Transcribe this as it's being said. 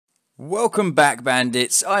Welcome back,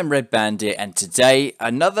 bandits. I'm Red Bandit, and today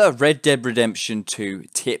another Red Dead Redemption 2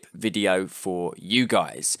 tip video for you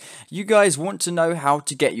guys. You guys want to know how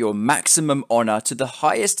to get your maximum honor to the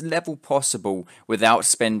highest level possible without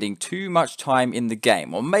spending too much time in the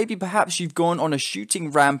game, or maybe perhaps you've gone on a shooting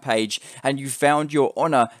rampage and you found your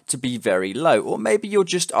honor to be very low, or maybe you're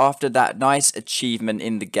just after that nice achievement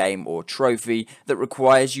in the game or trophy that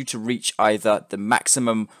requires you to reach either the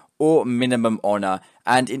maximum or minimum honor,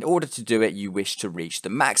 and in order to do it you wish to reach the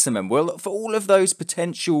maximum. Well, for all of those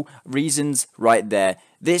potential reasons right there,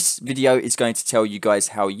 this video is going to tell you guys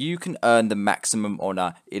how you can earn the maximum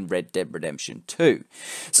honor in Red Dead Redemption 2.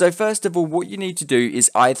 So first of all, what you need to do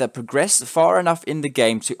is either progress far enough in the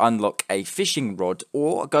game to unlock a fishing rod,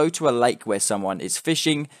 or go to a lake where someone is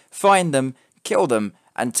fishing, find them, kill them,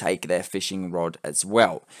 and take their fishing rod as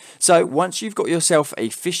well. So once you've got yourself a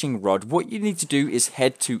fishing rod, what you need to do is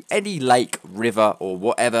head to any lake, river, or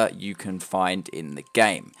whatever you can find in the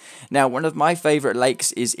game. Now, one of my favorite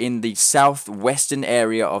lakes is in the southwestern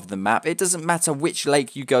area of the map. It doesn't matter which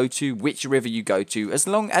lake you go to, which river you go to, as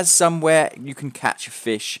long as somewhere you can catch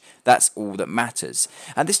fish, that's all that matters.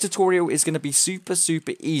 And this tutorial is going to be super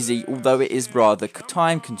easy, although it is rather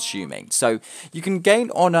time consuming. So you can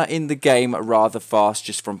gain honor in the game rather fast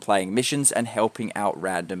just from playing missions and helping out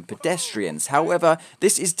random pedestrians. However,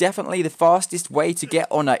 this is definitely the fastest way to get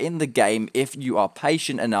honor in the game if you are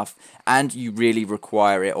patient enough and you really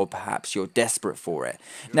require it, or perhaps you're desperate for it.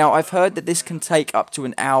 Now, I've heard that this can take up to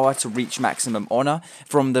an hour to reach maximum honor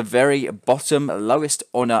from the very bottom lowest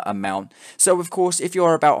honor amount. So of course, if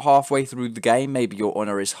you're about halfway through the game, maybe your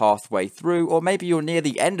honor is halfway through, or maybe you're near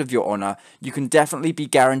the end of your honor, you can definitely be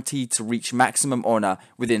guaranteed to reach maximum honor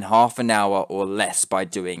within half an hour or less by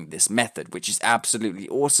doing this method, which is absolutely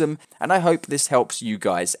awesome, and I hope this helps you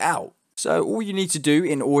guys out. So all you need to do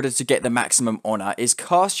in order to get the maximum honor is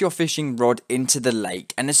cast your fishing rod into the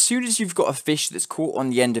lake, and as soon as you've got a fish that's caught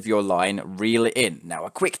on the end of your line, reel it in. Now,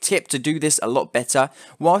 a quick tip to do this a lot better: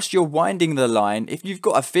 whilst you're winding the line, if you've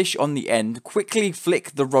got a fish on the end, quickly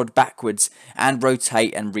flick the rod backwards and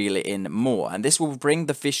rotate and reel it in more, and this will bring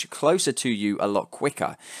the fish closer to you a lot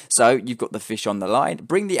quicker. So you've got the fish on the line,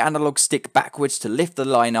 bring the analog stick backwards to lift the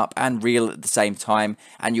line up and reel at the same time,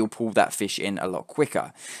 and you'll pull that fish in a lot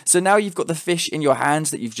quicker. So now you've got the fish in your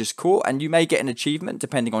hands that you've just caught, and you may get an achievement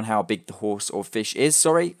depending on how big the horse or fish is.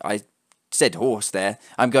 Sorry, I said horse there.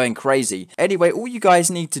 I'm going crazy. Anyway, all you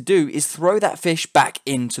guys need to do is throw that fish back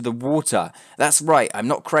into the water. That's right, I'm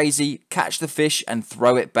not crazy. Catch the fish and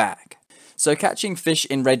throw it back. So catching fish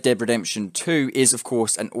in Red Dead Redemption 2 is of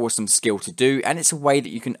course an awesome skill to do, and it's a way that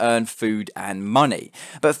you can earn food and money.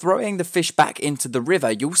 But throwing the fish back into the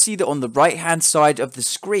river, you'll see that on the right hand side of the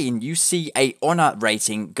screen you see a honor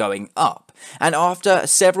rating going up. And after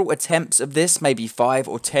several attempts of this, maybe 5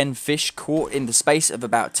 or 10 fish caught in the space of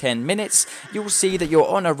about 10 minutes, you'll see that your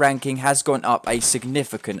honor ranking has gone up a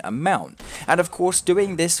significant amount. And of course,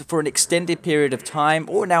 doing this for an extended period of time,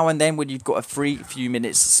 or now and then when you've got a free few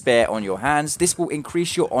minutes spare on your hands, this will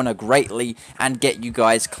increase your honor greatly and get you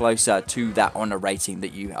guys closer to that honor rating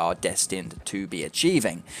that you are destined to be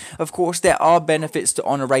achieving. Of course, there are benefits to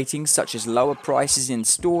honor ratings, such as lower prices in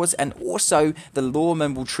stores, and also the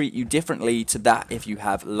lawman will treat you differently to that if you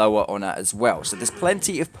have lower honor as well. So there's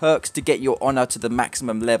plenty of perks to get your honor to the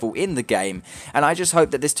maximum level in the game, and I just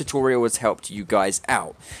hope that this tutorial has helped you guys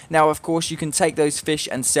out. Now, of course, you can take those fish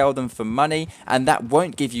and sell them for money, and that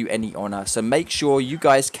won't give you any honor, so make sure you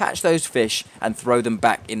guys catch those fish and throw them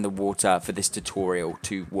back in the water for this tutorial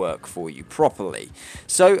to work for you properly.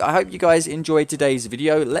 So I hope you guys enjoyed today's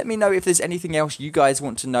video. Let me know if there's anything else you guys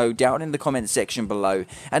want to know down in the comments section below,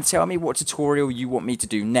 and tell me what tutorial you want me to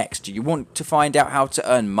do next. Do you want to find out how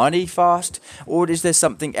to earn money fast, or is there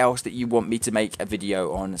something else that you want me to make a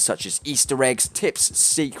video on, such as Easter eggs, tips,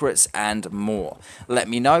 secrets, and more? Let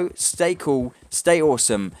me know. Stay cool, stay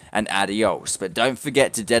awesome, and adios. But don't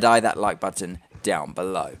forget to deadeye that like button down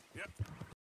below.